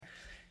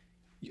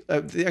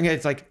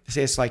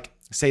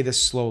say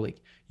this slowly.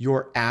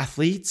 Your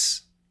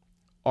athletes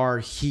are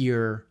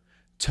here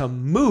to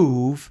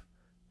move,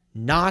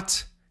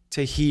 not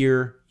to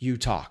hear you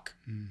talk.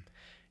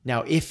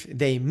 Now, if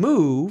they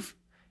move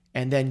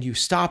and then you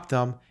stop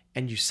them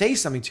and you say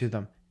something to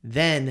them,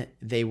 then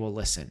they will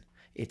listen.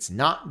 It's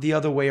not the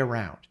other way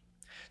around.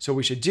 So what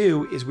we should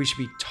do is we should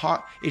be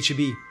taught,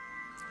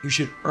 you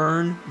should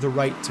earn the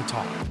right to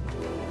talk.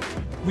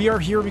 We are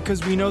here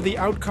because we know the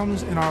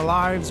outcomes in our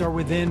lives are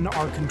within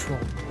our control.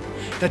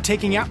 That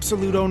taking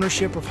absolute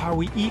ownership of how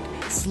we eat,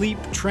 sleep,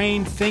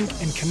 train, think,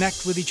 and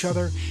connect with each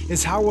other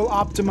is how we'll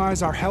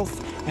optimize our health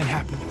and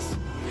happiness.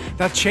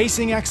 That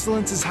chasing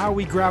excellence is how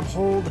we grab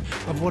hold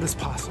of what is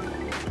possible.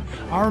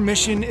 Our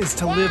mission is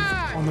to live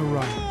on the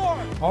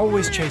run,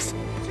 always chasing,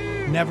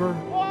 never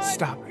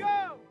stopping.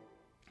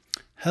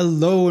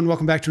 Hello and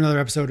welcome back to another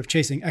episode of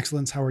Chasing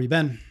Excellence. How are you,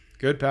 Ben?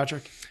 Good,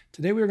 Patrick.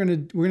 Today we're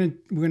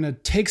gonna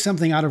take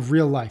something out of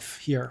real life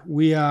here.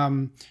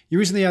 You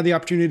recently had the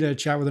opportunity to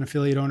chat with an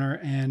affiliate owner,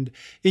 and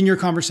in your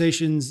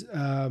conversations,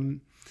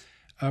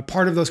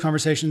 part of those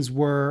conversations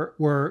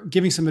were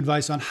giving some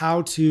advice on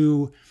how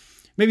to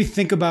maybe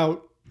think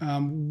about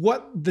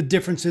what the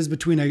difference is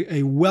between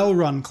a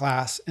well-run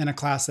class and a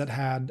class that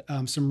had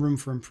some room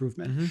for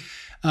improvement.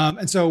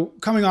 And so,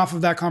 coming off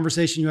of that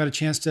conversation, you had a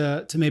chance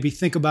to maybe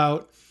think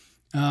about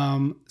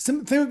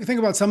think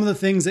about some of the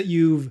things that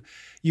you've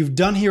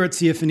done here at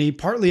CF&E,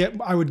 partly,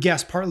 I would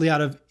guess, partly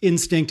out of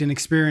instinct and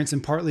experience,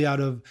 and partly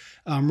out of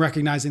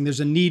recognizing there's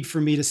a need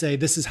for me to say,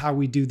 this is how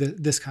we do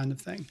this kind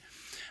of thing.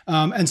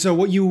 And so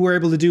what you were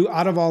able to do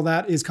out of all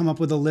that is come up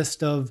with a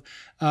list of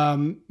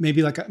come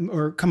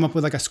up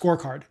with like a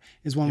scorecard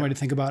is one way to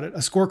think about it. A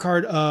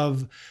scorecard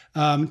of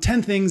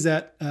 10 things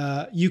that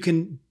you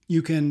can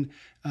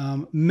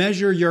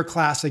measure your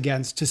class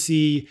against to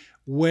see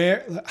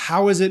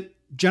how is it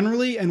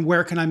generally, and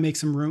where can I make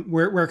some room?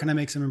 Where can I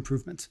make some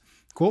improvements?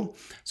 Cool.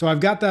 So I've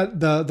got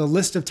the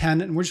list of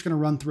 10, and we're just going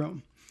to run through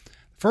them.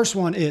 First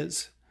one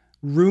is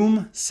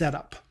room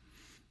setup.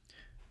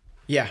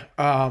 Yeah.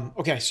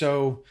 Okay.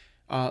 So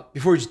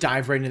before we just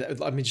dive right into that,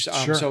 let me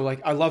just Sure. So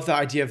like I love the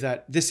idea of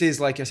that. This is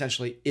like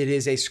essentially it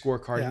is a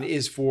scorecard, and it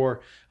is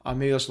for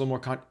maybe that's a little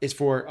more. It's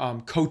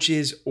for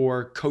coaches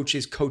or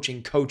coaches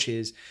coaching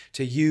coaches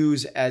to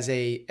use as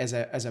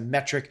a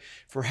metric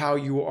for how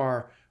you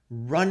are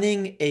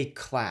running a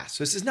class.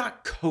 So this is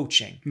not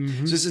coaching.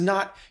 So this is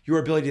not your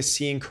ability to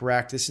see and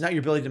correct. This is not your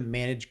ability to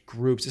manage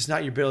groups. It's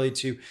not your ability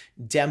to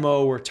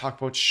demo or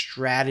talk about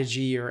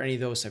strategy or any of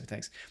those type of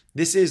things.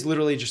 This is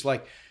literally just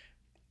like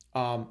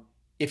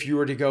if you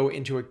were to go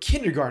into a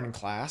kindergarten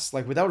class,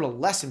 like without a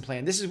lesson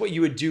plan, this is what you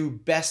would do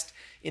best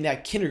in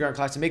that kindergarten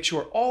class to make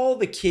sure all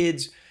the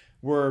kids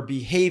were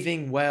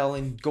behaving well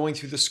and going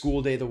through the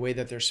school day the way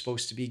that they're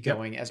supposed to be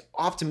going as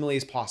optimally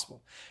as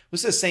possible.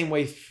 This is the same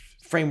way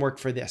framework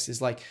for this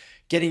is like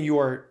getting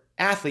your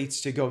athletes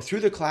to go through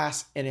the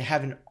class and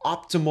have an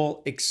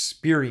optimal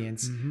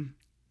experience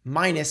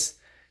minus.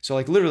 So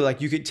like literally like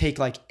you could take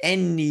like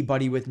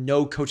anybody with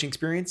no coaching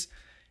experience.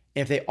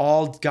 And if they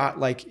all got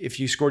like,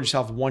 if you scored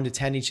yourself 1 to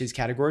 10 each of these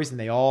categories and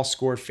they all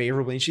scored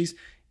favorably in each of these,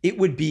 it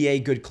would be a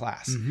good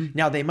class.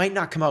 Now they might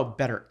not come out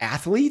better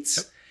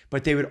athletes,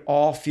 but they would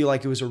all feel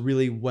like it was a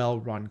really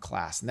well-run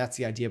class. And that's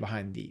the idea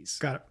behind these.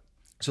 Got it.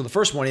 So the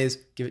first one is,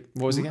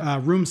 what was it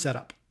again? Room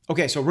setup.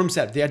 Okay, so room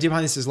setup. The idea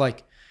behind this is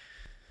like,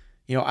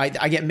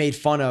 I get made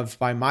fun of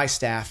by my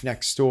staff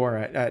next door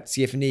at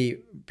CF&E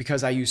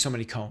because I use so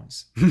many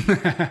cones.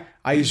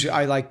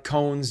 I like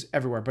cones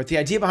everywhere. But the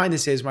idea behind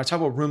this is when I talk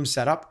about room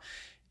setup,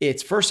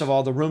 it's first of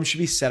all, the room should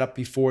be set up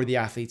before the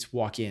athletes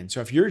walk in.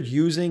 So if you're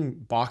using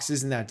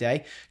boxes in that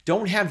day,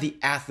 don't have the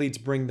athletes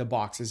bring the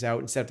boxes out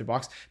and set up the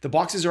box. The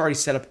boxes are already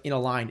set up in a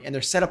line and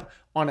they're set up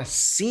on a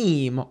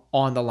seam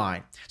on the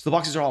line. So the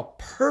boxes are all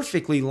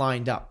perfectly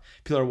lined up.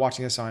 People are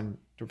watching this on,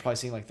 we're probably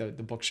seeing like the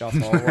bookshelf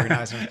all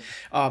organized.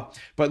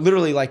 But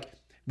literally like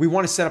we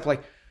want to set up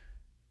like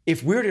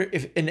if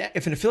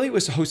an affiliate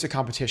was to host a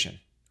competition,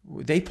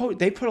 they put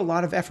a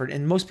lot of effort,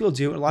 and most people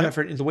do a lot of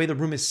effort in the way the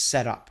room is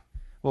set up.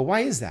 Well,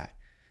 why is that?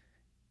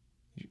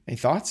 Any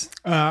thoughts?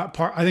 I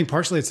think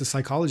partially it's the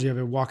psychology of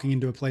it. Walking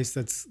into a place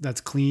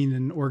that's clean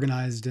and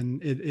organized,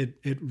 and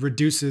it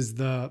reduces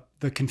the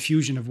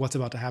confusion of what's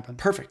about to happen.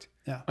 Perfect.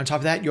 Yeah. On top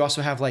of that, you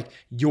also have like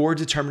you're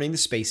determining the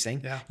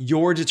spacing. Yeah.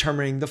 You're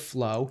determining the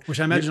flow, which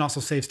I imagine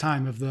also saves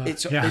time of the.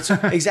 It's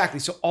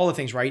exactly. So all the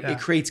things, right? Yeah. It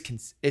creates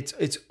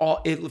it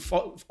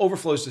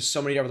overflows to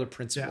so many other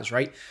principles,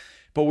 right?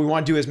 But what we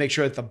want to do is make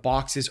sure that the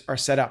boxes are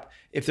set up.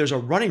 If there's a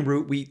running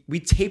route, we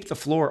tape the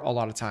floor a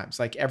lot of times,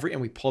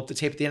 and we pull up the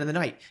tape at the end of the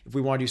night if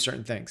we want to do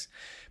certain things.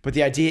 But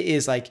the idea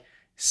is like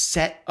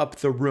set up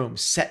the room,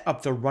 set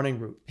up the running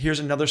route. Here's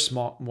another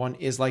small one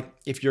is like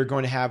if you're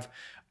going to have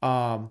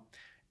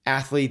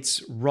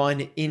athletes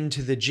run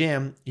into the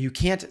gym, you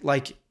can't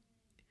like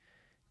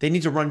they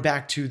need to run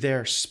back to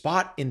their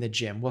spot in the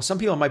gym. Well, some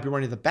people might be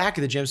running to the back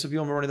of the gym. Some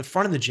people might be running to the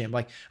front of the gym.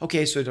 Like,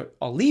 okay, so to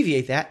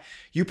alleviate that,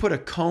 you put a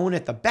cone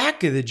at the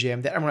back of the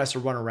gym that everyone has to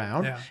run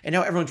around. Yeah. And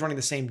now everyone's running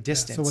the same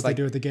distance. So what they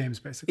do at the games,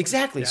 basically.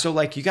 Exactly. Yeah. So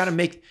like you got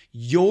to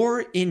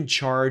you're in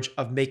charge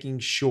of making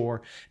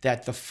sure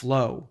that the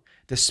flow,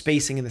 the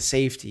spacing and the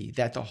safety,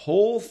 that the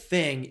whole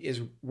thing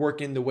is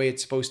working the way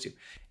it's supposed to.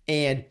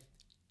 And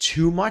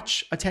too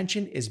much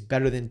attention is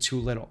better than too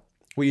little.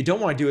 What you don't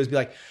want to do is be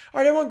like, all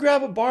right, everyone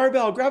grab a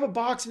barbell, grab a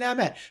box and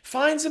mat,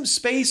 find some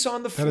space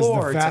on the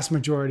floor. That is the vast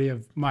majority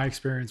of my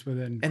experience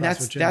within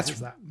CrossFit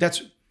gyms.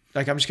 That's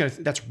like,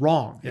 that's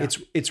wrong. Yeah.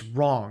 It's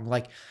wrong.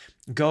 Like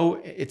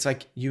it's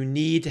like you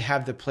need to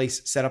have the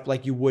place set up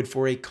like you would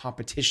for a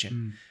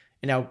competition.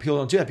 And now people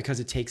don't do that because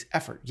it takes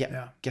effort.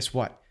 Yeah. Guess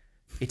what?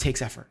 It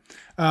takes effort.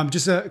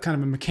 Just a kind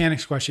of a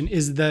mechanics question.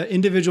 Is the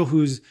individual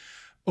who's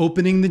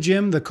opening the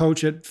gym, the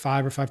coach at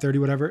 5 or 5:30,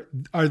 whatever,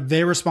 are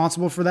they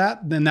responsible for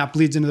that? Then that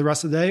bleeds into the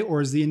rest of the day, or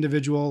is the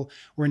individual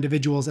or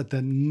individuals at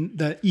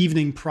the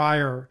evening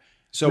prior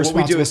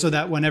responsible? What we do is, so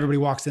that when everybody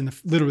walks in,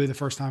 literally the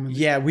first time.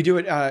 We do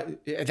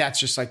it. That's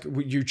just like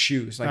you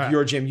choose, like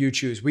your gym, you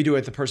choose. We do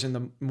it the person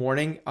in the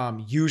morning.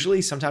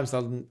 Usually, sometimes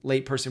the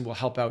late person will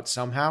help out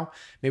somehow.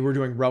 Maybe we're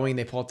doing rowing,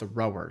 they pull out the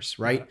rowers,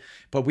 right? Yeah.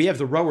 But we have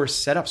the rowers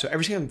set up. So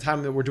every single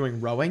time that we're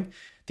doing rowing,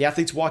 the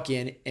athletes walk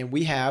in and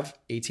we have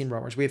 18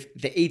 rowers. We have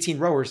the 18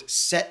 rowers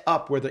set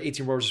up where the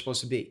 18 rowers are supposed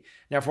to be.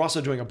 Now, if we're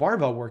also doing a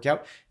barbell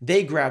workout,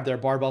 they grab their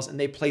barbells and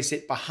they place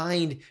it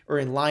behind or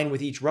in line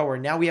with each rower.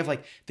 Now we have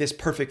like this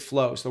perfect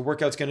flow. So the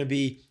workout's going to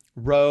be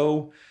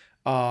row,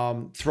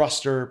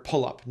 thruster,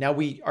 pull up. Now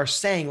we are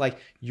saying like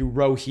you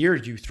row here,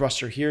 you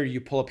thruster here,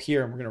 you pull up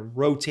here, and we're going to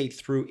rotate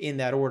through in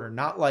that order,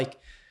 not like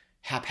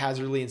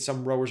haphazardly and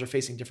some rowers are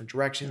facing different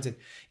directions. And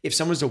if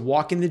someone's to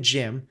walk in the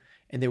gym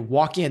and they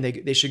walk in,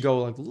 they should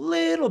go like a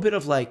little bit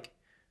of like,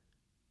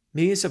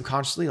 maybe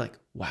subconsciously like,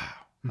 wow,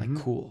 like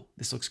cool,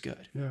 this looks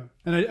good. Yeah.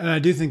 And I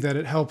do think that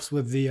it helps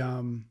with the,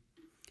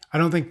 I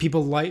don't think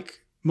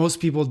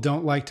most people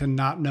don't like to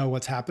not know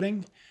what's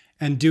happening.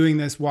 And doing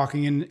this,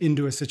 walking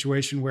into a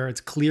situation where it's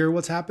clear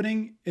what's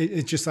happening,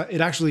 it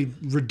actually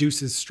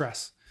reduces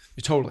stress.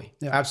 Totally.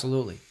 Yeah.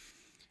 Absolutely.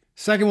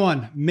 Second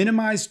one,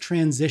 minimize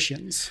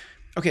transitions.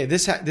 Okay.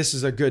 This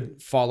is a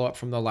good follow-up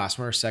from the last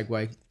one, or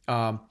segue.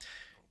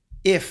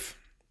 If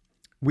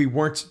we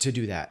weren't to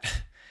do that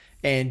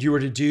and you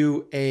were to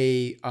do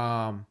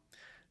the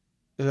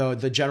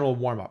general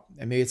warm-up,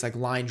 and maybe it's like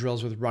line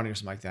drills with running or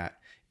something like that,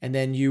 and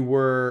then you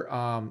were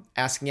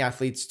asking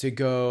athletes to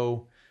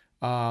go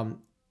so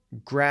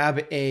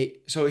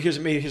here's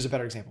a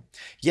better example.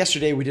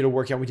 Yesterday we did a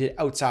workout, we did it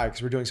outside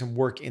because we're doing some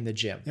work in the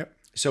gym. Yep.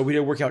 So we did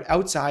a workout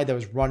outside that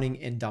was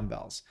running and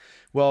dumbbells.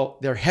 Well,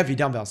 they're heavy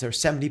dumbbells. They're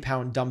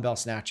 70-pound dumbbell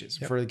snatches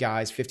for the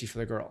guys, 50 for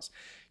the girls.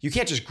 You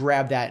can't just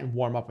grab that and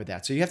warm up with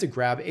that. So you have to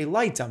grab a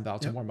light dumbbell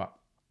to warm up.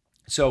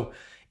 So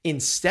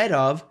instead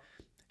of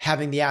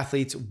having the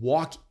athletes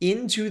walk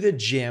into the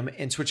gym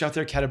and switch out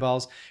their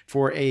kettlebells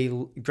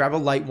grab a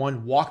light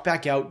one, walk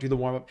back out, do the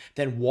warm up,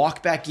 then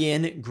walk back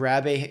in,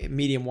 grab a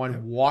medium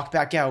one, walk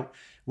back out.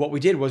 What we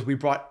did was we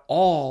brought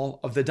all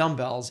of the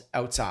dumbbells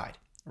outside,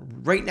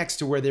 right next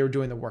to where they were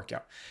doing the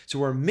workout. So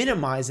we're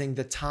minimizing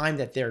the time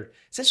that they're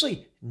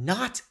essentially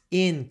not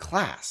in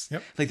class.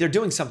 Yep. Like they're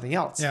doing something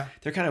else. Yeah.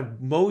 They're kind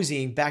of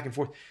moseying back and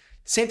forth.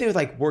 Same thing with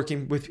like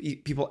working with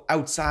people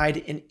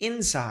outside and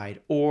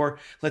inside, or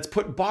let's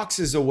put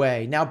boxes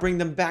away, now bring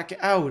them back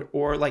out,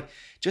 or like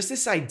just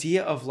this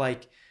idea of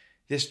like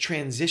this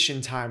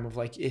transition time of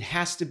like, it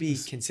has to be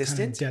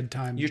consistent. Kind of dead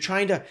time. You're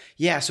trying to,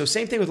 so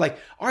same thing with like,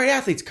 all right,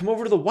 athletes, come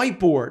over to the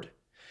whiteboard.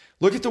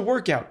 Look at the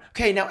workout.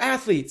 Okay, now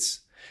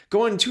athletes,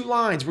 go in 2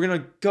 lines. We're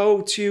going to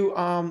go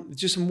to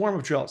do some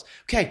warm-up drills.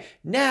 Okay,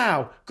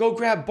 now go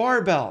grab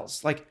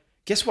barbells. Like,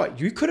 guess what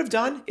you could have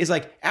done is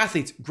like,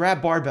 athletes,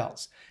 grab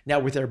barbells. Now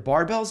with their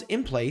barbells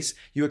in place,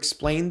 you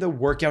explain the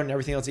workout and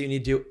everything else that you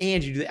need to do,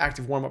 and you do the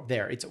active warm-up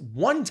there. It's a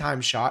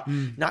one-time shot,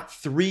 not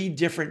 3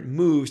 different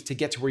moves to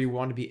get to where you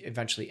want to be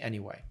eventually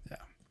anyway. Yeah.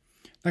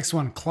 Next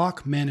one,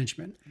 clock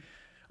management.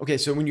 Okay,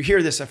 so when you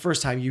hear this the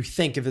first time, you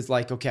think of it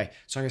like, okay,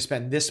 so I'm going to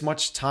spend this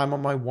much time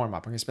on my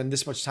warm-up. I'm going to spend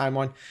this much time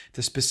on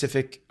the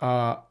specific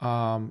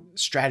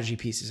strategy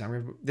pieces. I'm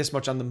going to this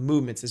much on the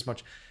movements, this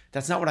much.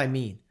 That's not what I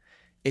mean.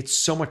 It's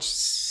so much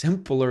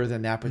simpler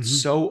than that, but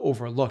so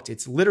overlooked.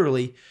 It's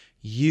literally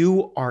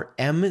you are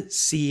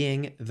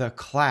emceeing the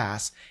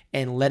class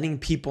and letting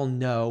people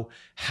know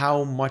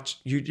how much,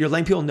 you're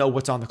letting people know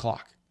what's on the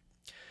clock.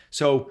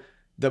 So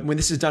when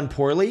this is done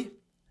poorly,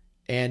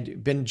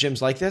 and been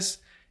gyms like this,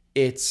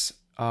 it's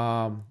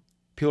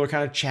people are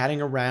kind of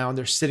chatting around.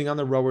 They're sitting on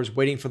the rowers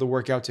waiting for the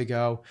workout to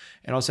go.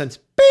 And all of a sudden it's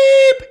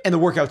beep and the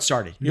workout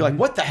started. You're like,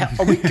 what the hell?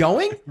 Are we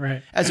going?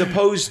 Right. As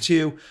opposed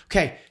to,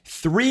 okay,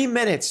 3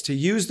 minutes to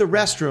use the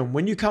restroom.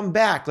 When you come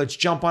back, let's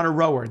jump on a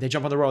rower. They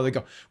jump on the rower. They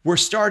go, we're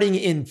starting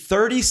in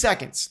 30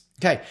 seconds.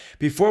 Okay,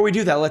 before we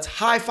do that, let's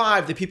high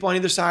five the people on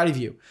either side of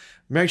you.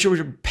 Make sure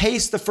we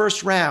pace the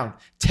first round,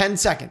 10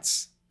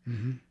 seconds.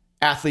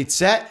 Athlete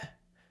set,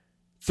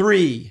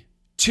 3,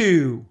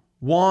 2,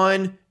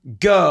 1,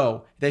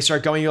 go. They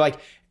start going. You're like,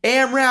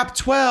 AMRAP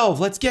 12.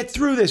 Let's get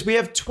through this. We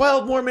have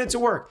 12 more minutes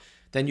of work.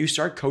 Then you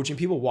start coaching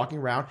people, walking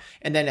around.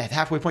 And then at the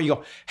halfway point, you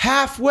go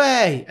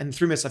halfway. And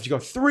 3 minutes left, you go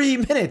 3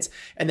 minutes.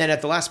 And then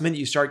at the last minute,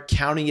 you start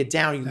counting it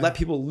down. You let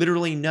people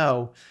literally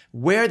know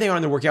where they are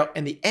in the workout.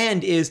 And the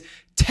end is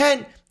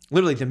 10.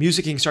 Literally, the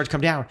music can start to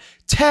come down.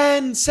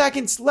 10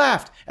 seconds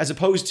left, as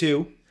opposed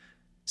to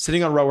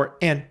sitting on a rower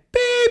and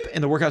beep,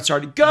 and the workout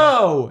started,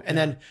 go. And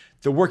then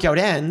the workout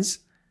ends.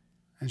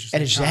 And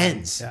it just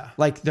ends. Yeah.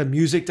 Like the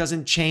music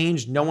doesn't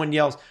change. No one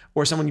yells,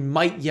 or someone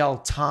might yell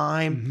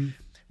time. Mm-hmm.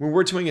 When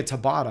we're doing a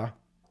Tabata,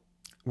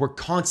 we're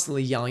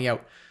constantly yelling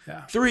out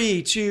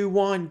 3, 2,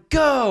 1,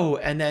 go.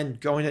 And then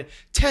going to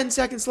 10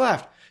 seconds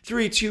left.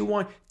 3, 2,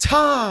 1,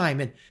 time.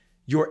 And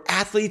your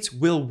athletes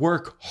will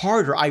work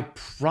harder. I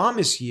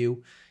promise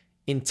you,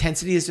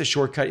 intensity is a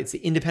shortcut. It's the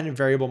independent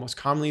variable most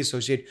commonly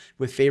associated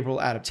with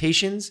favorable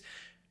adaptations.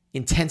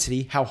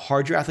 Intensity, how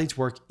hard your athletes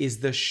work, is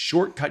the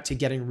shortcut to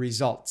getting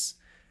results.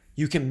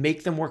 You can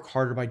make them work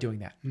harder by doing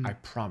that. I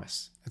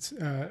promise.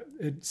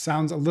 It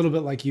sounds a little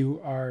bit like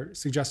you are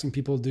suggesting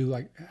people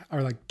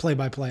are like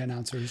play-by-play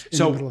announcers. In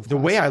the middle of the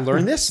way I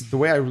learned this, the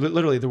way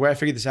I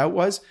figured this out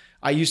was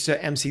I used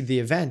to MC the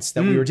events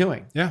that we were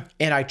doing. Yeah.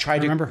 And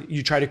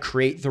you try to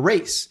create the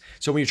race.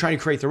 So when you're trying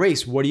to create the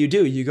race, what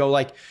do? You go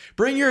like,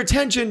 bring your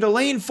attention to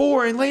lane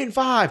 4 and lane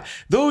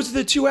 5. Those are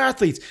the two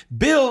athletes,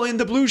 Bill in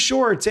the blue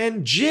shorts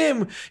and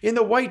Jim in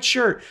the white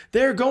shirt.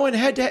 They're going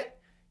head to head.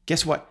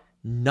 Guess what?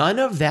 None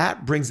of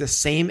that brings the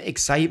same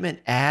excitement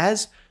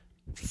as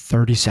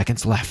 30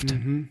 seconds left,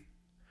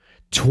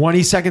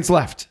 20 seconds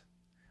left.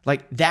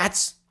 Like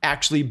that's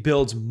actually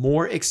builds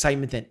more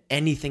excitement than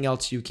anything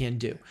else you can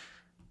do.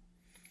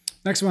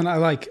 Next one I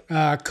like,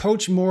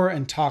 coach more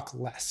and talk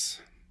less.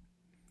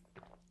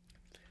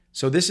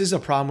 So this is a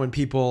problem when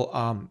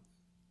people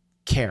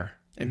care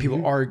and people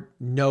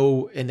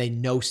they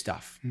know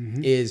stuff.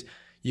 Is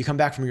you come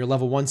back from your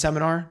level 1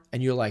 seminar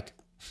and you're like,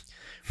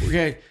 we're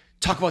going to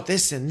talk about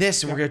this and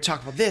this, and we're going to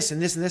talk about this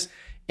and this and this.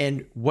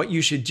 And what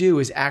you should do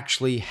is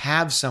actually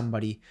have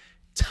somebody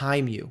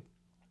time you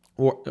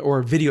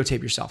or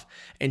videotape yourself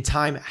and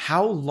time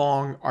how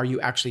long are you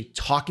actually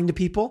talking to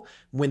people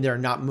when they're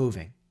not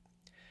moving.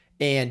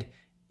 And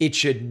it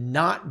should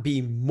not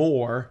be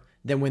more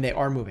than when they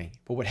are moving.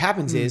 But what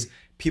happens is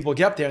people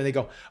get up there and they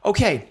go,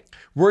 okay,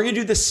 we're going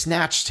to do the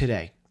snatch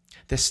today.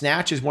 The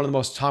snatch is one of the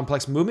most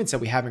complex movements that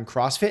we have in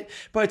CrossFit,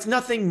 but it's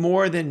nothing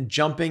more than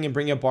jumping and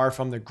bringing a bar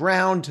from the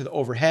ground to the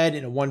overhead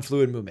in a one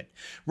fluid movement.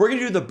 We're going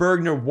to do the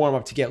Bergner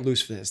warm-up to get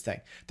loose for this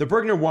thing. The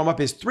Bergner warm-up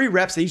is 3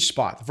 reps at each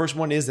spot. The first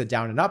one is the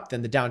down and up,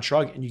 then the down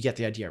shrug, and you get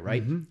the idea,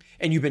 right?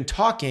 And you've been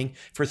talking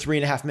for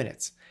 3.5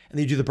 minutes, and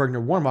then you do the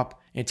Bergner warm-up,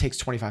 and it takes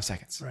 25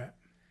 seconds. Right.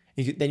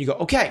 Then you go,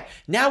 okay,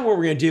 now what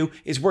we're going to do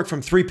is work from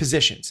 3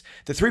 positions.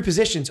 The 3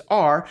 positions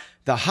are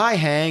the high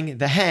hang,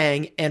 the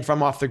hang, and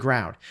from off the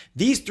ground.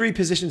 These 3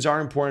 positions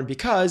are important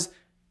because,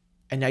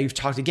 and now you've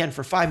talked again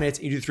for 5 minutes,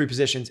 and you do 3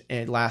 positions,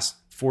 and it lasts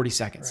 40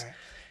 seconds.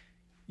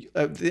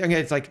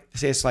 Right.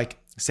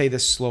 Say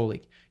this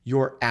slowly.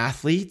 Your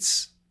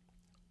athletes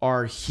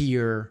are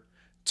here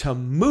to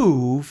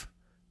move,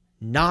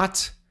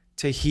 not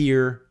to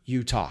hear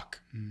you talk.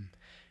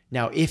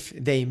 Now, if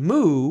they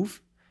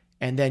move,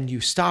 and then you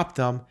stop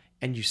them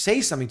and you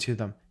say something to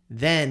them,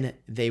 then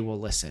they will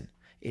listen.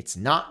 It's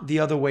not the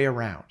other way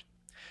around.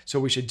 So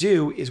what we should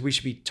do is we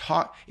should be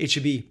taught, you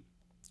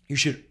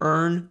should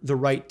earn the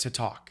right to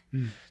talk.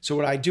 So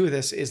what I do with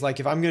this is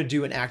like, if I'm going to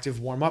do an active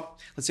warm up,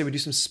 let's say we do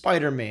some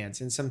Spider-Mans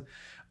and some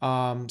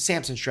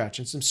Samson stretch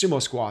and some sumo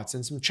squats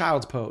and some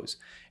child's pose.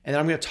 And then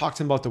I'm going to talk to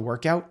them about the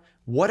workout.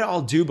 What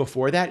I'll do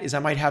before that is I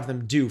might have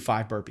them do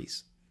 5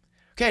 burpees.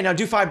 Okay, now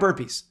do 5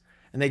 burpees.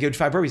 And they go to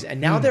 5 burpees. And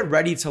now they're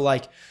ready to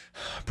like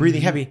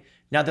breathing heavy.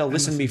 Now they'll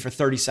listen to me for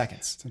 30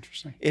 seconds. That's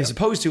interesting. As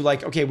opposed to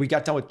like, okay, we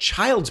got done with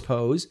child's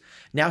pose.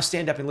 Now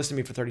stand up and listen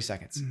to me for 30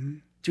 seconds.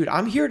 Dude,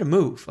 I'm here to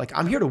move. Like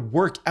I'm here to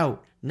work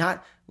out,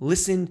 not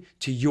listen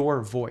to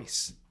your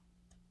voice.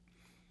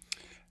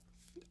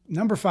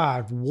 Number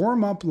 5,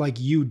 warm up like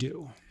you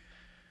do.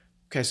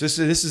 Okay, so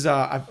this is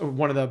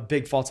one of the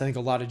big faults I think a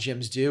lot of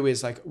gyms do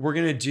is like, we're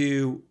going to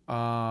do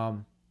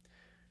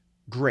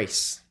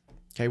grace.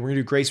 Okay, we're going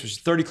to do grace, which is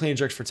 30 clean and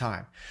jerks for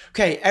time.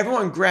 Okay,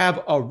 everyone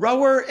grab a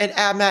rower, an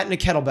ab mat, and a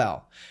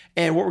kettlebell.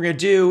 And what we're going to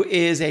do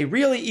is a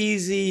really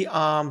easy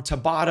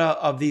Tabata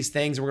of these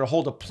things. And we're going to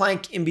hold a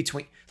plank in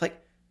between.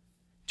 Like,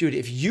 dude,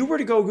 if you were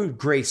to go do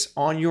grace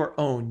on your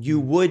own, you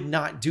would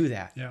not do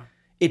that. Yeah.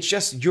 It's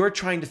just you're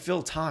trying to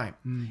fill time.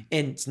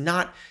 And it's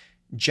not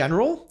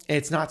general.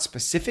 It's not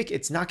specific.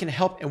 It's not going to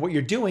help. And what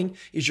you're doing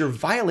is you're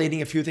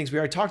violating a few things we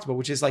already talked about,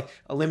 which is like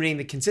eliminating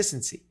the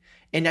consistency.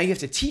 And now you have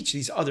to teach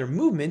these other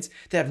movements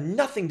that have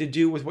nothing to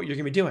do with what you're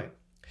going to be doing.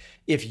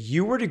 If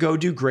you were to go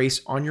do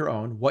grace on your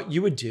own, what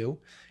you would do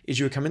is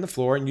you would come in the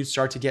floor and you'd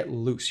start to get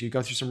loose. You'd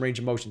go through some range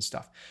of motion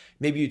stuff.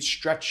 Maybe you'd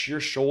stretch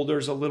your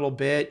shoulders a little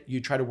bit.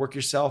 You try to work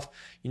yourself,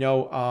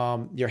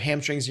 your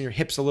hamstrings and your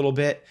hips a little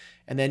bit.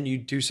 And then you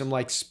do some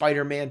like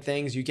Spider-Man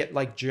things. You get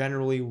like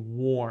generally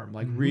warm,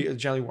 like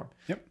generally warm.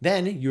 Yep.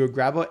 Then you would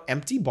grab an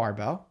empty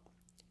barbell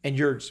and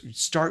you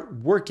start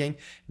working.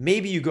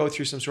 Maybe you go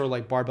through some sort of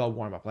like barbell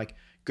warm up, like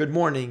good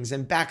mornings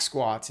and back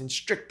squats and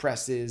strict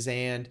presses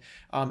and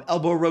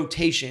elbow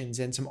rotations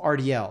and some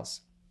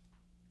RDLs.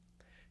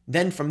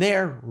 Then from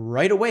there,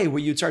 right away,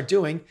 what you'd start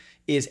doing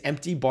is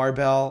empty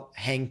barbell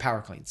hang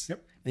power cleans.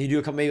 Yep. Then you do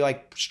a couple maybe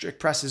like strict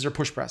presses or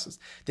push presses.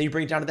 Then you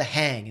bring it down to the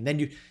hang, and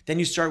then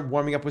you start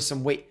warming up with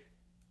some weight.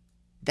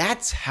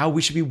 That's how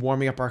we should be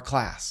warming up our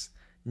class.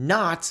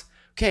 Not,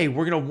 okay,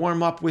 we're gonna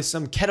warm up with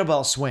some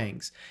kettlebell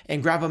swings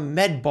and grab a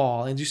med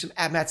ball and do some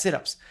ab mat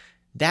sit-ups.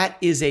 That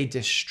is a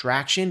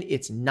distraction.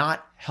 It's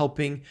not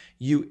helping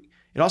you.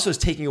 It also is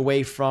taking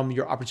away from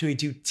your opportunity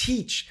to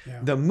teach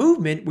the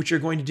movement, which you're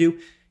going to do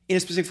in a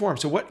specific form.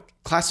 So what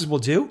classes will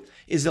do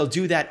is they'll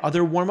do that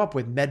other warm up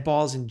with med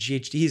balls and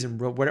GHDs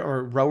and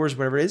rowers,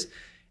 whatever it is.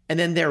 And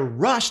then they're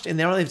rushed and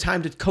they don't have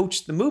time to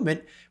coach the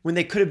movement when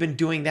they could have been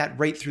doing that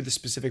right through the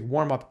specific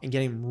warm up and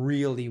getting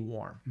really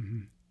warm. Mm-hmm.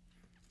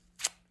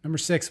 Number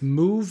 6,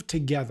 move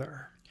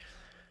together.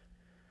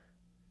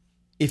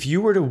 If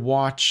you were to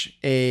watch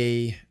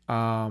a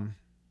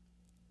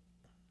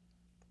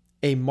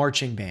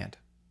marching band,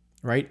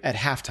 right, at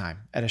halftime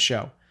at a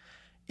show,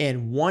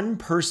 and one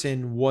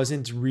person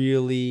wasn't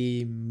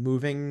really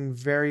moving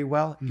very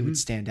well, it would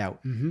stand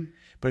out. Mm-hmm.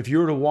 But if you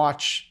were to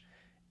watch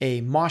a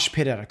mosh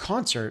pit at a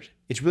concert,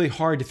 it's really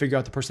hard to figure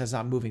out the person that's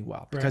not moving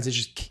well because it's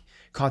just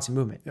constant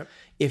movement. Yep.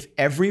 If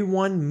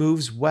everyone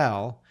moves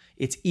well,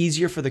 it's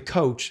easier for the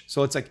coach.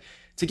 So it's like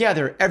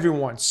together,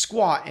 everyone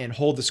squat and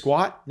hold the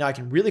squat. Now I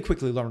can really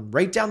quickly learn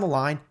right down the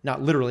line,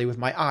 not literally with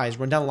my eyes,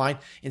 run down the line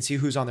and see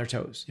who's on their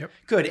toes. Yep.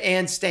 Good.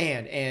 And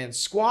stand and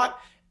squat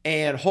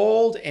and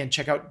hold and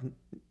check out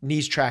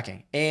knees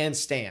tracking and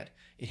stand.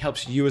 It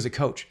helps you as a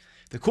coach.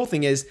 The cool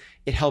thing is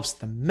it helps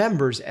the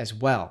members as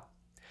well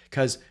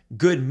because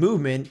good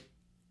movement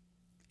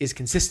is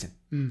consistent.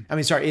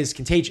 Is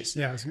contagious.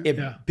 Yeah,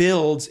 it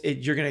builds it.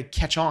 You're going to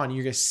catch on.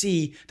 You're going to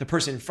see the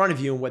person in front of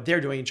you and what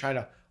they're doing and try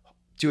to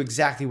do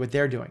exactly what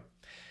they're doing.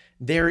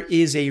 There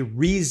is a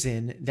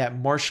reason that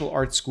martial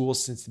arts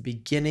schools since the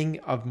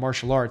beginning of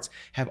martial arts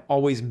have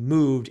always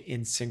moved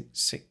in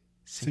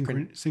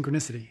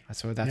synchronicity.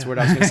 That's what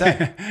I was going to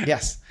say.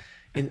 Yes.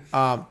 And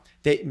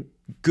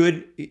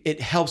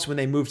it helps when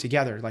they move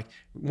together. Like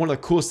one of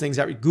the coolest things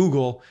that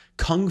Google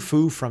Kung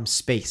Fu from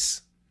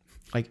space.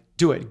 Like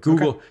do it.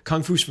 Google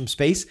Kung Fu from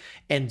space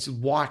and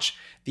watch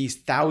these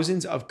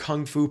thousands of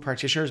Kung Fu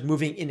practitioners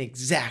moving in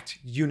exact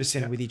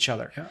unison with each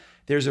other. Yeah.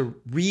 There's a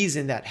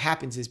reason that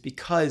happens is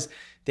because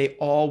they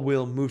all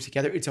will move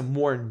together. It's a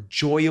more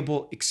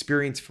enjoyable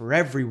experience for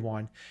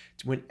everyone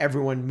when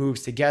everyone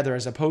moves together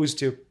as opposed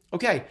to,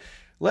 okay,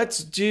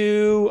 let's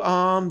do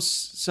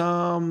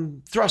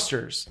some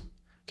thrusters.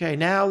 Okay,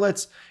 now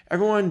let's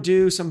everyone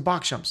do some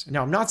box jumps.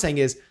 Now, I'm not saying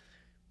is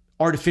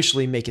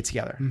artificially make it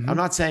together. Mm-hmm. I'm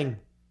not saying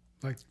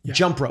like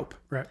jump rope.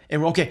 Right.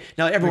 And okay,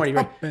 now everyone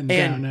like up and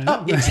down and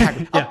up.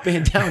 Exactly. Up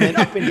and down and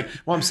up and down.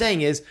 What I'm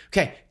saying is,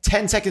 okay,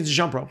 10 seconds to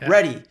jump rope. Yeah.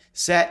 Ready,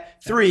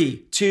 set,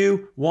 3,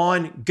 2,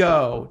 1,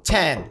 go.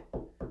 10,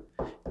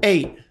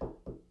 8,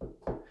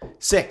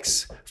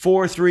 6,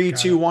 4, 3,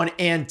 2, 1,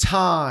 and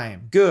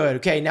time. Good.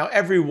 Okay, now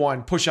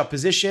everyone push up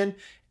position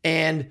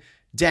and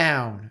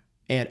down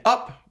and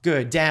up.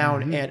 Good.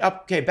 Down and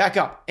up. Okay, back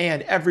up.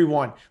 And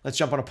everyone, let's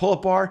jump on a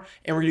pull-up bar.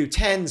 And we're going to do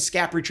 10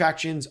 scap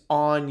retractions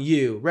on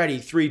you. Ready?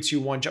 3, 2,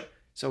 1, jump.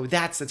 So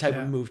that's the type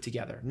of move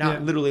together.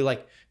 Not literally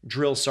like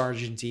drill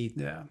sergeant-y.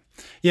 Yeah.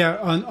 Yeah.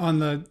 On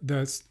the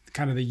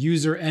kind of the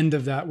user end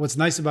of that, what's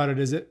nice about it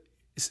is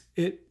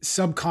it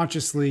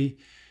subconsciously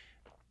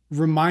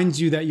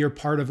reminds you that you're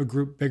part of a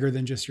group bigger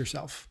than just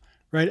yourself.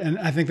 Right. And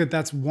I think that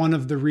that's one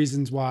of the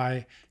reasons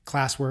why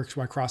class works,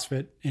 why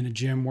CrossFit in a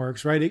gym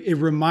works, right? It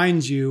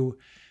reminds you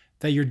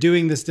that you're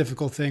doing this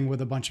difficult thing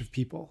with a bunch of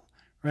people,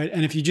 right?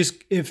 And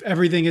if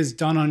everything is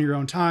done on your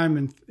own time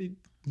and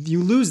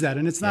you lose that,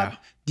 and it's not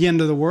the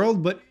end of the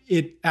world, but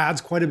it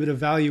adds quite a bit of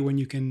value when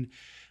you can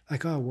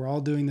like, oh, we're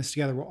all doing this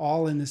together. We're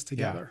all in this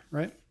together,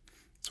 right?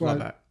 That's why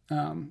Love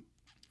that.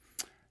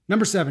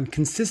 Number 7,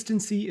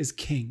 consistency is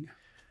king.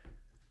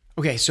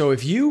 Okay, so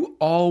if you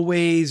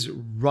always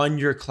run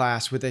your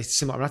class with a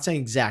similar, I'm not saying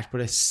exact, but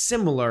a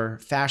similar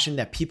fashion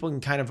that people can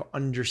kind of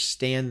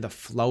understand the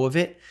flow of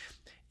it,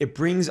 it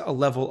brings a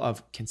level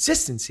of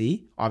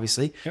consistency,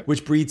 obviously,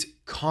 which breeds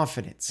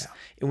confidence. Yeah.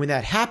 And when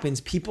that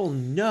happens, people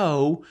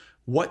know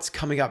what's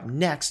coming up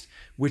next,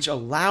 which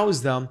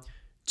allows them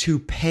to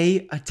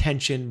pay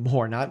attention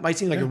more. Now, it might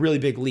seem like a really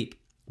big leap,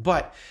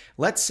 but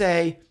let's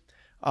say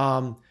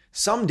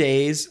some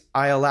days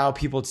I allow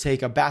people to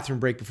take a bathroom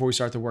break before we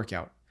start the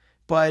workout.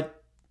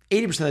 But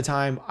 80% of the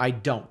time, I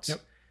don't.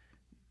 Yep.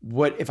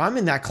 what if I'm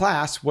in that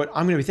class, what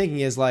I'm going to be thinking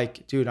is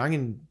like, dude, I'm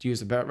going to use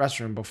the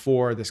restroom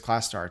before this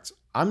class starts.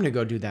 I'm going to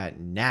go do that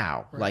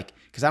now. Right. Like,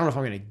 cause I don't know if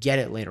I'm going to get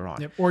it later on.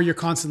 Yep. Or you're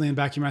constantly in the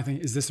back of your mind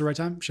thinking, is this the right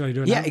time? Should I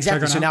do it now? Yeah,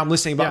 exactly. So now I'm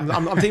listening about,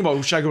 I'm thinking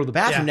about, should I go to the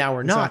bathroom now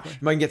or not? Am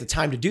I going to get the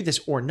time to do this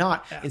or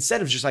not? Yeah.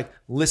 Instead of just like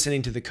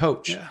listening to the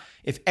coach. Yeah.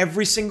 If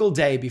every single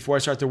day before I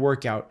start the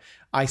workout,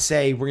 I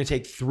say, we're going to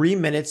take 3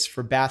 minutes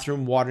for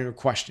bathroom watering or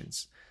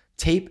questions.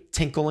 Tape,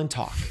 tinkle, and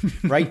talk,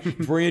 right?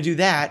 If we're going to do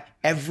that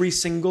every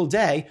single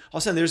day, all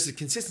of a sudden there's a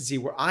consistency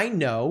where I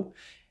know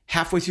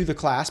halfway through the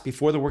class,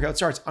 before the workout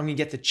starts, I'm going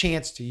to get the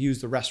chance to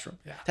use the restroom.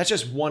 Yeah. That's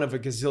just one of a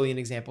gazillion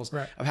examples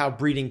of how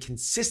breeding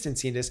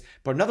consistency in this.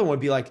 But another one would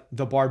be like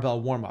the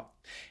barbell warm-up.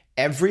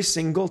 Every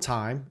single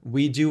time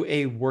we do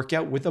a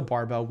workout with a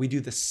barbell, we do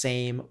the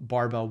same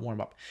barbell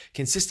warm-up,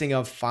 consisting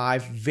of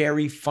 5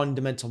 very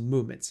fundamental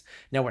movements.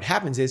 Now, what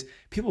happens is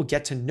people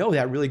get to know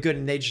that really good,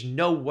 and they just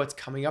know what's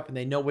coming up and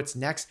they know what's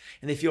next,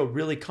 and they feel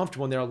really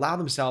comfortable, and they allow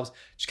themselves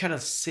to kind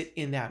of sit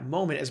in that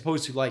moment, as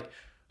opposed to like,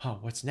 oh,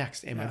 what's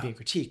next? Am I being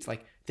critiqued?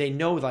 Like, they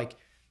know like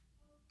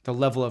the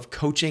level of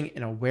coaching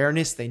and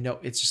awareness. They know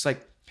it's just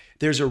like,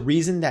 there's a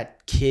reason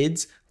that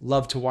kids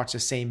love to watch the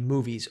same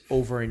movies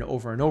over and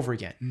over and over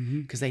again,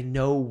 because they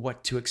know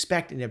what to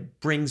expect, and it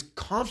brings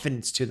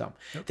confidence to them.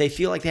 Yep. They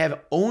feel like they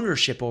have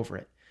ownership over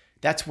it.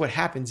 That's what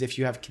happens if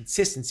you have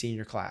consistency in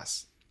your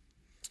class.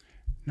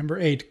 Number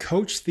 8,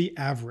 coach the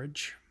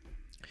average.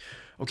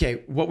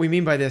 Okay, what we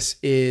mean by this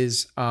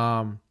is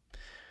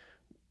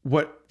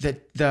what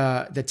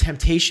the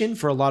temptation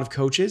for a lot of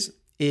coaches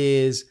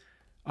is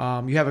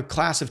you have a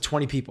class of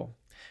 20 people.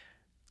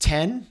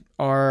 10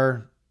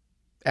 are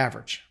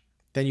average.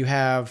 Then you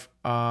have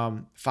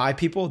 5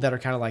 people that are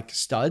kind of like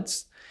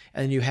studs.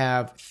 And then you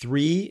have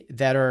 3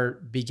 that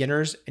are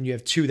beginners, and you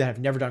have 2 that have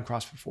never done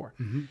CrossFit before.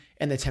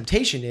 And the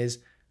temptation is,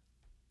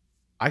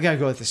 I got to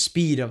go at the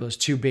speed of those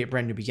 2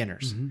 brand new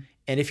beginners.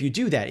 And if you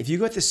do that, if you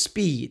go at the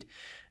speed,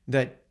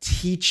 the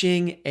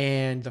teaching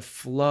and the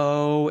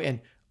flow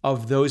and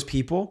of those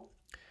people,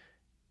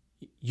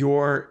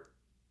 you're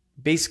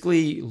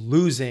basically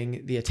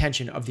losing the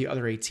attention of the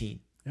other 18.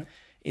 Yep.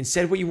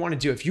 Instead, what you want to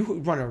do, if you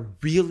run a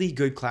really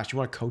good class, you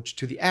want to coach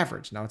to the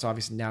average. Now, it's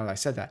obvious now that I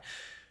said that.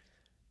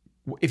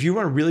 If you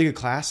run a really good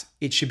class,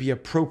 it should be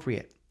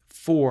appropriate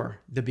for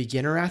the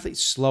beginner athlete,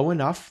 slow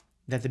enough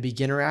that the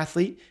beginner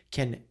athlete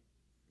can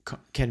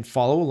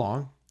follow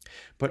along,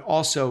 but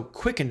also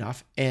quick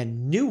enough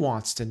and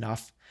nuanced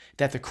enough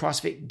that the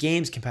CrossFit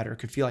Games competitor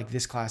could feel like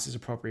this class is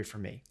appropriate for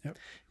me. Yep.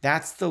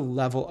 That's the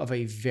level of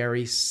a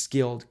very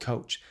skilled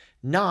coach.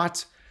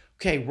 Not,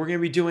 okay, we're going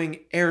to be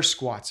doing air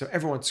squats. So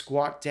everyone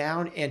squat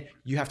down, and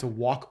you have to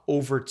walk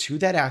over to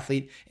that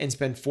athlete and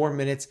spend 4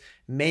 minutes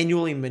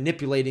manually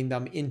manipulating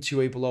them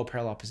into a below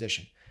parallel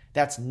position.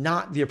 That's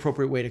not the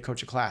appropriate way to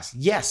coach a class.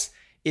 Yes,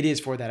 it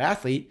is for that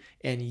athlete.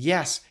 And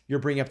yes, you're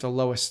bringing up the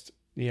lowest,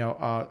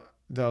 the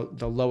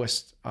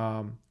lowest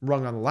rung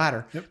on the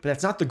ladder, but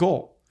that's not the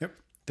goal.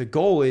 The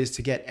goal is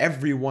to get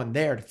everyone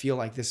there to feel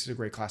like this is a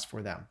great class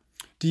for them.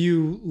 Do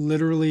you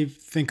literally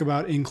think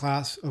about in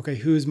class, okay,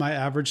 who's my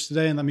average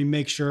today? And let me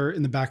make sure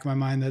in the back of my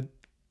mind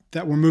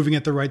that we're moving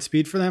at the right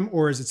speed for them?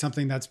 Or is it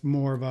something that's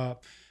more of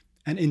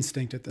an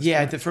instinct at this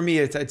point? Yeah, for me,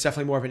 it's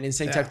definitely more of an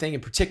instinct type thing.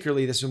 And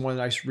particularly, this is one of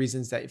the nice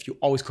reasons that if you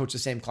always coach the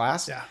same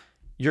class,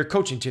 you're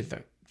coaching to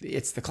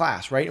it's the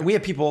class, right? And we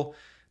have people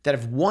that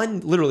have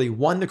literally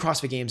won the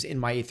CrossFit Games in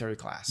my 8:30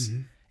 class.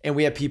 And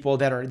we have people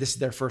that this is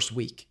their first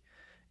week.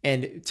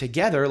 And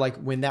together, like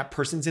when that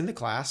person's in the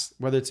class,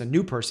 whether it's a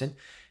new person,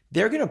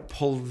 they're going to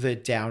pull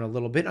it down a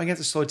little bit. I have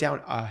to slow it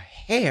down a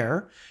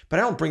hair, but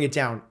I don't bring it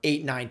down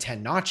 8, 9,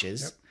 10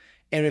 notches. Yep.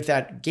 And if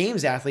that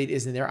games athlete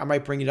is in there, I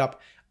might bring it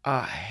up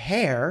a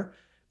hair.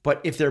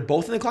 But if they're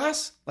both in the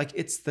class, like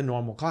it's the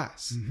normal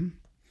class.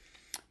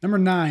 Number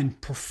 9,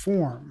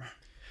 perform.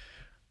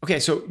 Okay,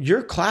 so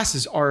your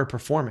classes are a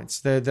performance.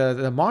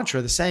 The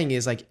mantra, the saying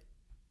is like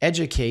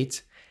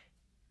educate,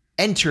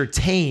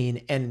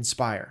 entertain, and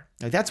inspire.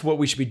 Like that's what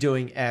we should be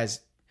doing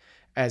as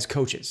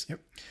coaches. Yep.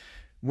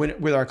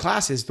 With our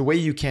classes, the way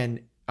you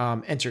can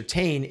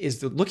entertain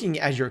is looking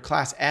at your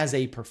class as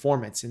a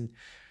performance. And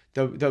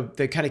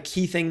the kind of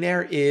key thing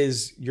there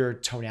is your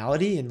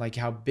tonality and like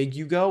how big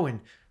you go and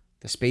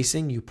the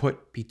spacing you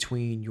put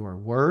between your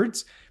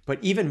words. But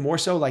even more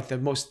so, like the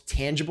most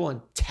tangible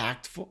and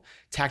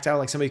tactile,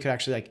 like somebody could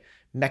actually like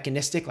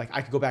mechanistic, like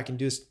I could go back and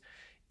do this,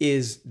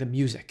 is the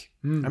music.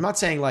 I'm not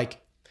saying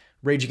like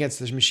Rage Against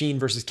the Machine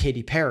versus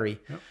Katy Perry.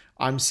 Yep.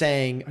 I'm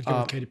saying I'd go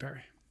with Katy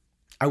Perry.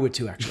 I would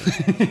too,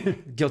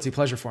 actually. Guilty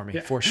pleasure for me,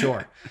 for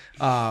sure.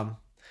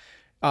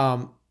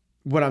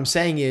 What I'm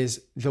saying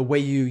is the way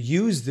you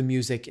use the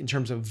music in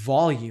terms of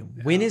volume.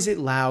 Yeah. When is it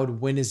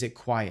loud? When is it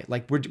quiet?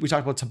 Like we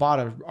talked about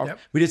Tabata. Yep.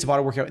 We did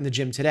Tabata workout in the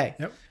gym today.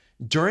 Yep.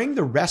 During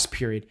the rest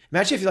period,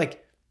 imagine if you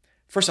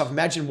first off,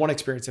 imagine one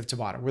experience of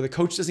Tabata where the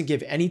coach doesn't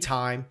give any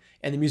time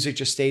and the music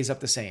just stays up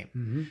the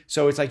same.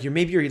 So it's like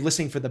you're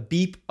listening for the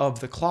beep of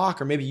the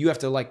clock, or maybe you have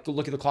to like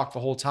look at the clock the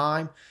whole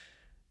time.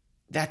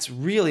 That's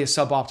really a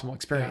suboptimal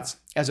experience.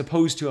 As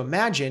opposed to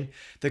imagine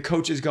the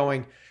coach is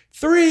going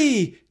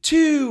 3,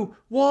 2,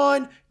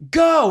 1,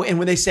 go. And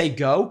when they say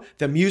go,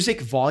 the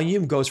music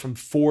volume goes from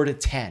 4 to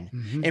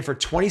 10. And for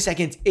 20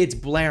 seconds, it's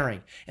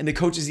blaring. And the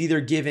coach is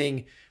either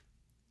giving,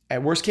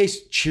 at worst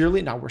case,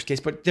 cheerleading, not worst case,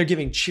 but they're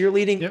giving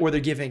cheerleading or they're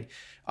giving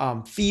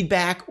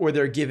feedback or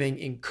they're giving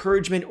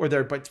encouragement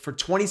but for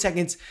 20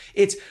 seconds,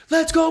 it's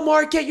let's go,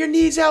 Mark, get your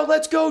knees out.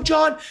 Let's go,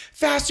 John,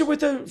 faster with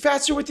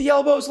the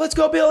elbows. Let's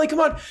go, Billy, come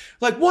on.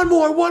 Like one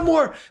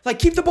more, like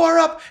keep the bar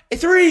up.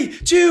 3,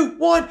 2,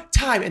 1,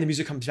 time. And the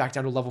music comes back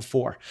down to level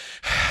 4.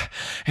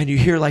 And you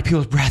hear like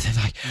people's breath and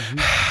like,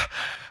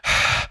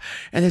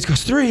 and then it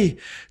goes 3,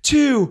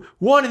 2,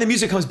 1. And the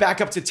music comes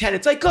back up to 10.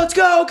 It's like, let's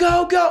go,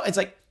 go, go. It's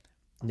like,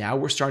 now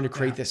we're starting to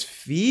create this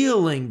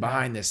feeling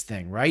behind this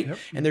thing, right?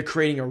 And they're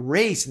creating a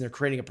race and they're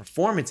creating a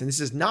performance. And this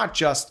is not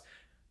just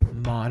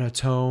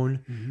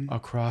monotone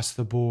across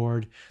the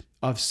board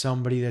of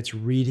somebody that's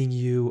reading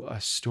you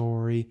a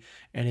story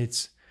and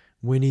it's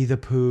Winnie the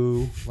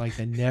Pooh, like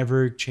that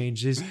never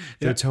changes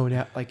their tone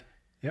out. Like,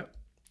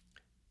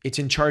 it's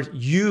in charge.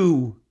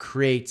 You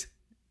create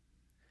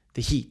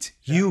the heat.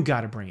 You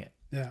got to bring it.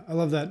 Yeah. I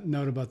love that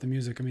note about the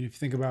music. I mean, if you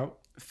think about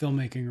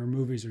filmmaking or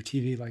movies or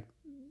TV, like,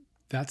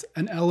 that's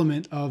an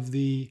element of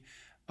the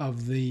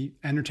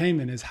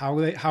entertainment is how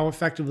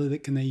effectively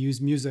can they use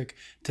music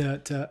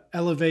to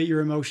elevate your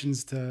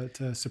emotions,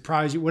 to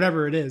surprise you,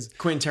 whatever it is.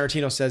 Quentin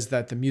Tarantino says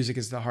that the music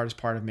is the hardest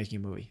part of making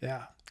a movie.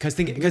 Yeah.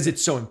 Because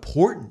it's so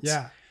important.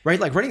 Yeah. Right?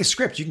 Like writing a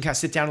script, you can kind of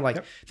sit down and like,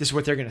 this is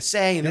what they're going to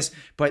say and this,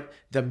 but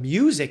the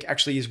music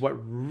actually is what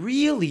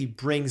really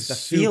brings the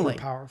feeling.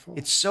 Super powerful.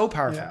 It's so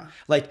powerful. Yeah.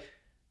 Like,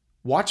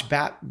 watch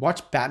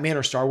Batman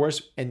or Star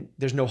Wars and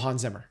there's no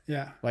Hans Zimmer.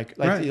 Yeah. Like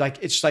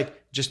it's like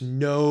just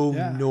no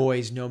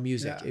noise, no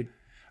music.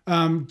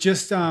 Yeah.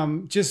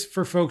 Just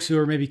for folks who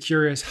are maybe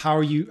curious,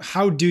 how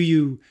do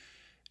you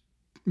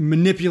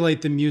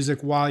manipulate the music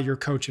while you're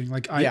coaching?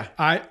 Like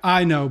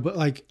I know, but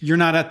like you're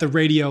not at the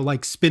radio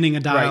like spinning a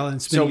dial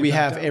and spinning. So we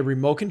have a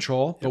remote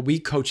control, but we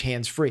coach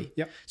hands free.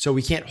 Yep. So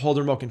we can't hold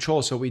the remote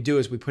control. So what we do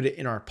is we put it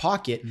in our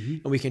pocket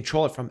and we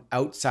control it from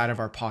outside of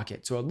our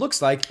pocket. So it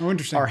looks like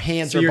our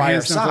hands are by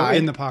our side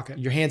in the pocket.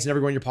 Your hands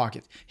never go in your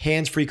pocket.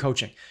 Hands free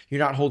coaching. You're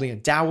not holding a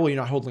dowel. You're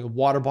not holding a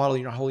water bottle.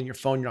 You're not holding your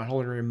phone. You're not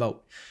holding a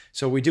remote.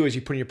 So what we do is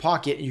you put in your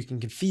pocket and you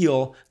can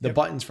feel the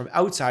buttons from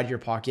outside your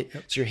pocket.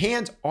 So your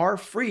hands are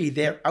free.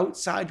 They're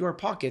outside your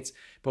pockets.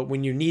 But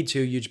when you need to,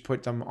 you just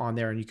put them on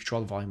there and you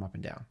control the volume up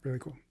and down. Really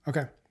cool.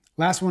 Okay.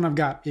 Last one I've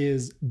got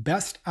is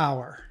best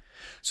hour.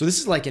 So this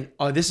is like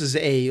this is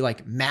a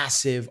like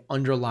massive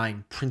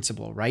underlying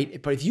principle, right?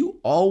 But if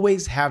you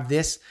always have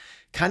this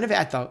kind of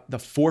at the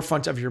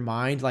forefront of your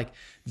mind, like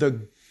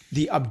the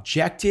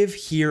objective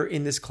here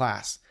in this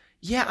class.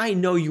 Yeah, I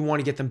know you want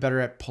to get them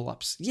better at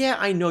pull-ups. Yeah,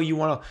 I know you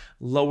want to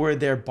lower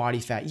their body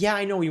fat. Yeah,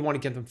 I know you want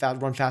to get them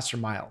run faster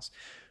miles.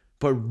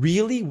 But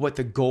really what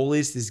the goal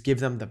is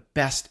give them the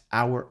best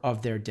hour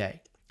of their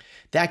day.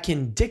 That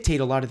can dictate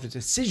a lot of the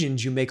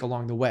decisions you make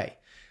along the way.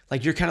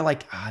 Like you're kind of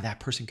like, that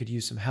person could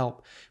use some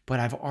help, but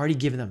I've already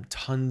given them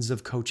tons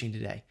of coaching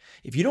today.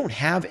 If you don't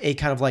have a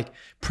kind of like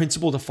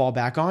principle to fall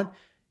back on,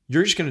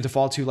 you're just going to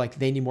default to like,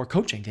 they need more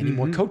coaching. They need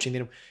more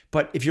coaching.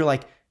 But if you're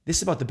like, this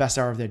is about the best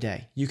hour of their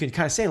day, you can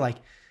kind of say like,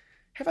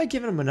 have I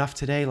given them enough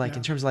today? Like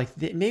in terms of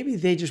like, maybe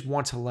they just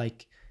want to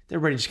like, they're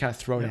ready to just kind of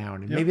throw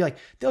down and maybe like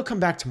they'll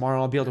come back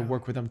tomorrow. I'll be able to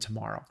work with them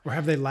tomorrow. Or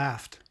have they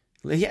laughed?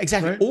 Yeah,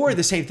 exactly. Right? Or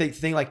the same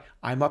thing like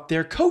I'm up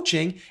there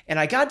coaching and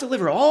I got to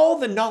deliver all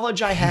the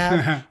knowledge I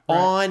have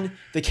on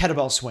the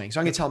kettlebell swing. So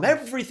I'm going to tell them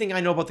everything I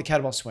know about the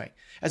kettlebell swing,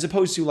 as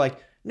opposed to like,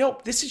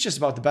 nope, this is just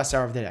about the best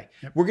hour of the day.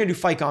 Yep. We're going to do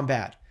Fight Gone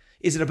Bad.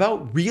 Is it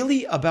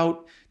really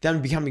about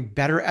them becoming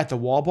better at the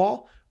wall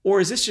ball? Or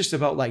is this just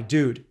about like,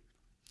 dude,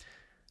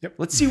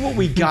 let's see what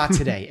we got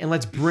today and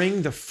let's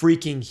bring the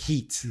freaking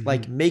heat,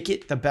 like make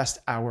it the best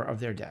hour of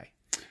their day.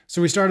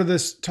 So we started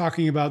this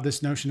talking about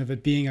this notion of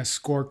it being a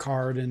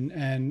scorecard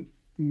and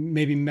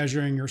maybe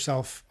measuring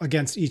yourself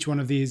against each one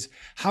of these.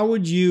 How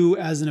would you,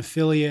 as an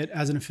affiliate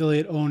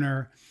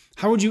owner,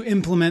 how would you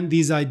implement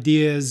these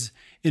ideas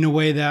in a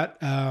way that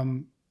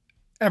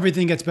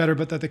everything gets better,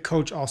 but that the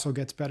coach also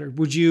gets better?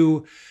 Would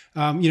you,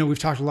 we've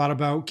talked a lot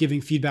about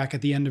giving feedback at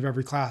the end of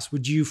every class.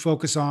 Would you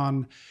focus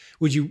on,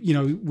 would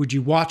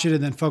you watch it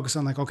and then focus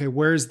on like, okay,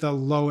 where's the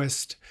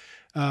lowest,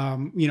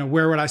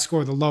 where would I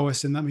score the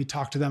lowest? And let me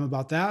talk to them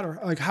about that. Or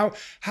like,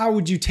 how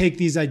would you take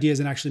these ideas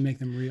and actually make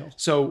them real?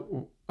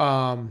 So,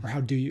 or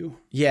how do you?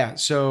 Yeah.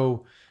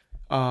 So,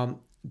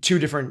 two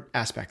different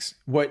aspects.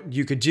 What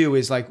you could do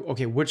is like,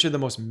 okay, which are the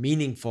most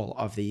meaningful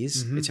of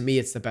these? To me,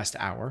 it's the best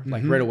hour.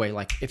 Like right away,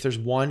 like if there's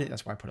one,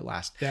 that's why I put it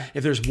last. Yeah.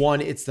 If there's one,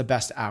 it's the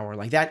best hour.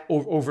 Like that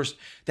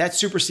that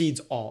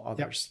supersedes all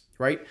others,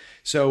 right?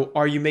 So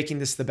are you making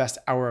this the best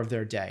hour of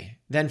their day?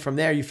 Then from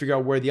there, you figure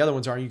out where the other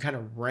ones are and you kind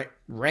of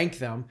rank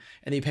them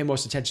and you pay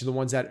most attention to the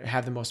ones that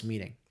have the most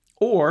meaning.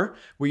 Or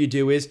what you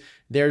do is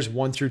there's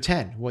 1 through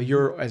 10. Well,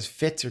 you're as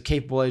fit or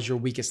capable as your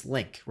weakest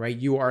link, right?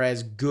 You are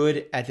as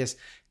good at this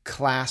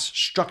class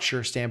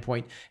structure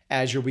standpoint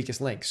as your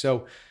weakest link.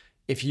 So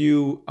if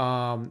you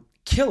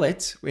kill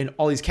it in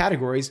all these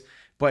categories,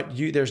 but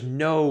there's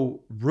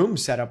no room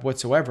set up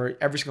whatsoever.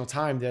 Every single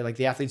time they're like,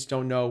 the athletes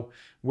don't know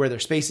where their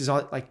space is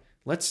on. Like,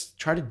 let's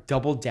try to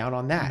double down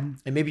on that.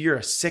 And maybe you're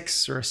a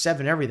 6 or a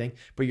 7 everything,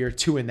 but you're a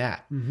 2 in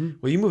that.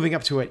 Well, you moving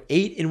up to an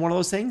 8 in one of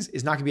those things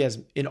is not gonna be as,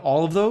 in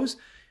all of those,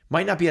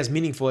 might not be as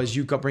meaningful as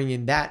you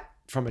bringing that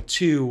from a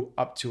 2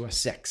 up to a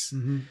 6.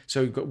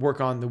 So you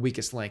work on the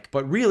weakest link.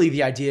 But really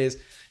the idea is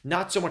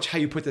not so much how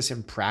you put this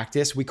in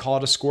practice. We call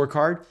it a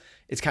scorecard.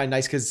 It's kind of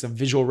nice because it's a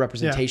visual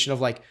representation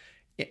of like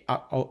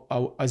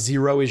a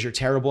 0 is your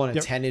terrible and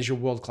a 10 is your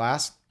world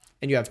class.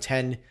 And you have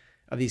 10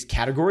 of these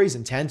categories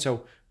and 10.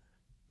 So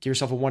give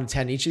yourself a 1 to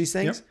 10 in each of these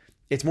things.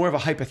 It's more of a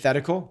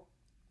hypothetical,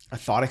 a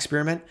thought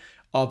experiment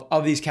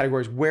of these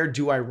categories. Where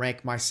do I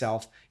rank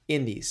myself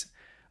in these?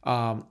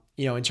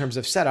 In terms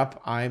of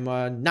setup, I'm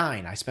a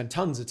 9. I spend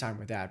tons of time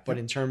with that. But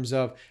in terms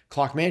of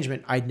clock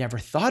management, I'd never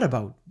thought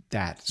about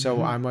that.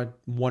 So I'm a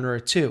 1 or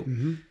a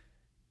 2.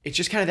 It's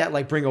just kind of that,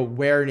 like, bring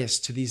awareness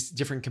to these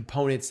different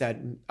components that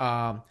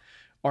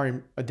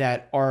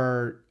that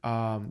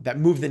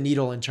move the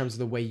needle in terms of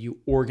the way you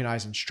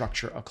organize and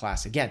structure a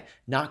class. Again,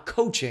 not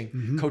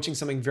coaching, coaching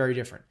something very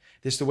different.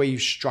 This is the way you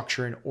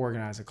structure and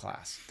organize a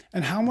class.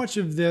 And how much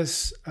of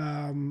this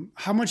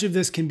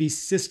can be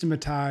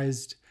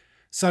systematized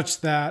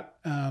such that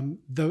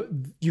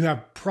you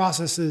have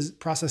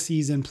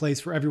processes in place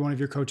for every one of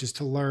your coaches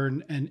to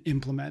learn and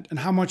implement? And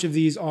how much of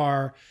these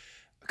are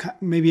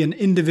maybe an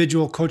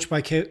individual coach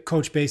by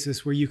coach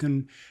basis where you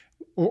can,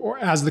 or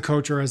as the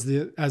coach or as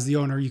the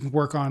owner, you can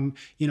work on,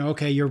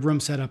 okay, your room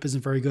setup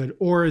isn't very good.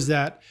 Or is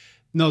that,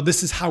 no,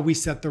 this is how we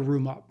set the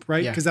room up,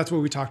 right? Because that's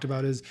what we talked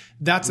about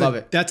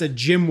that's a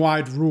gym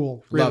wide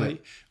rule,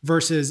 really,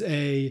 versus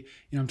I'm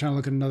trying to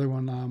look at another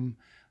one,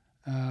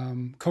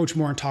 coach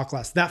more and talk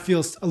less. That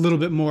feels a little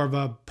bit more of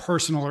a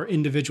personal or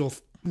individual,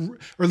 or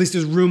at least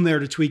there's room there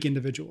to tweak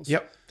individuals.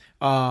 Yep.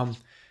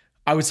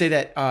 I would say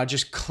that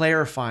just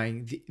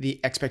clarifying the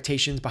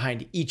expectations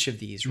behind each of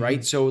these,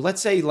 right? So let's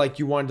say like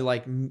you wanted to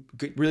like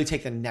really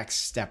take the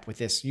next step with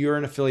this. You're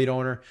an affiliate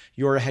owner,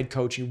 you're a head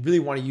coach, you really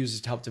want to use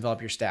this to help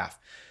develop your staff.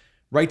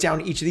 Write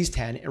down each of these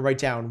 10 and write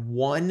down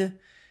 1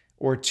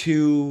 or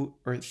 2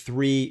 or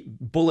 3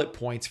 bullet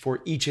points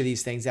for each of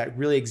these things that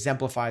really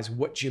exemplifies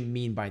what you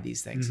mean by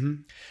these things.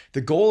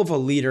 The goal of a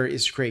leader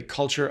is to create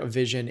culture, a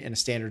vision, and a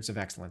standards of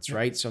excellence,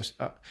 right? So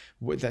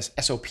with the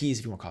SOPs,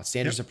 if you want to call it,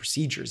 standards of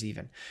procedures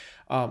even.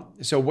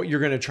 So what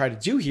you're going to try to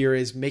do here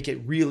is make it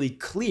really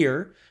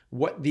clear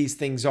what these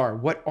things are.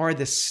 What are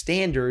the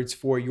standards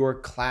for your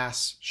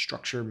class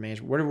structure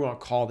management, whatever we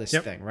want to call this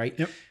thing, right?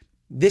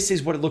 This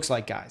is what it looks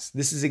like, guys.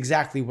 This is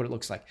exactly what it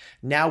looks like.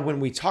 Now, when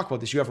we talk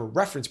about this, you have a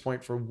reference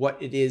point for what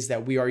it is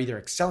that we are either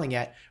excelling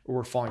at or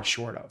we're falling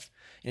short of.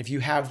 And if you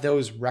have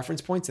those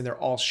reference points and they're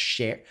all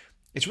shared,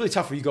 it's really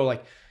tough for you to go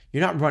like, you're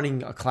not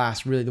running a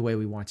class really the way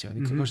we want to.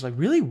 And the coach is like,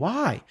 really?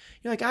 Why?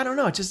 You're like, I don't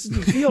know. It just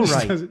doesn't feel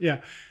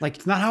right. Like,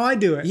 it's not how I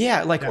do it.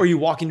 Or you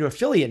walk into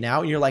affiliate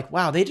now and you're like,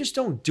 wow, they just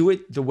don't do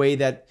it the way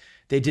that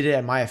they did it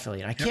at my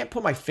affiliate. I can't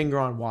put my finger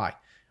on why.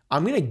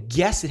 I'm going to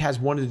guess it has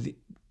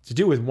to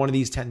do with one of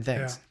these 10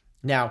 things.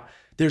 Now,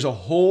 there's a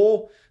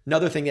whole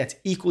another thing that's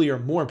equally or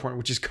more important,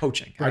 which is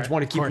coaching. I just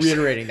want to keep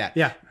reiterating that.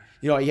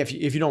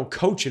 If you don't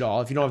coach at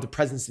all, if you don't have the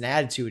presence and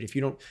attitude, if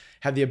you don't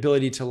have the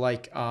ability to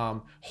like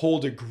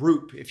hold a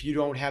group, if you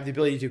don't have the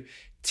ability to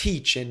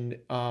teach, and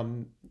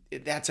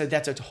that's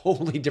a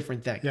totally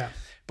different thing.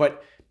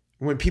 But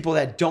when people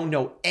that don't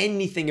know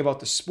anything about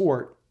the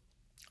sport,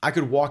 I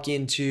could walk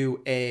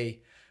into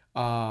a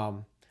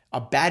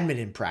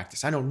badminton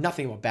practice. I know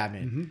nothing about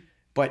badminton,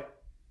 but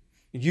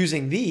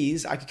using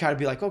these, I could kind of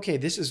be like, okay,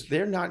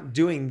 they're not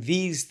doing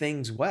these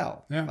things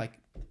well. Like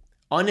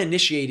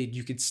uninitiated,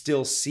 you could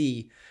still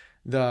see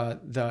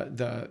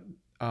the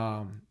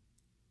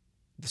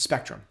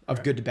spectrum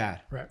of good to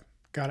bad. Right.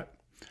 Got it.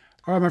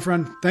 All right, my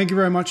friend. Thank you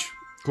very much.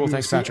 Cool.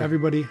 Thanks, Patrick.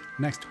 Everybody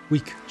next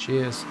week.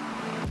 Cheers.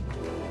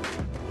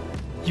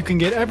 You can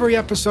get every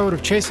episode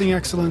of Chasing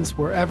Excellence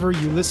wherever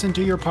you listen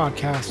to your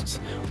podcasts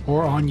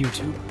or on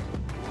YouTube.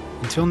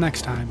 Until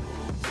next time,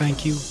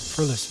 thank you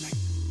for listening.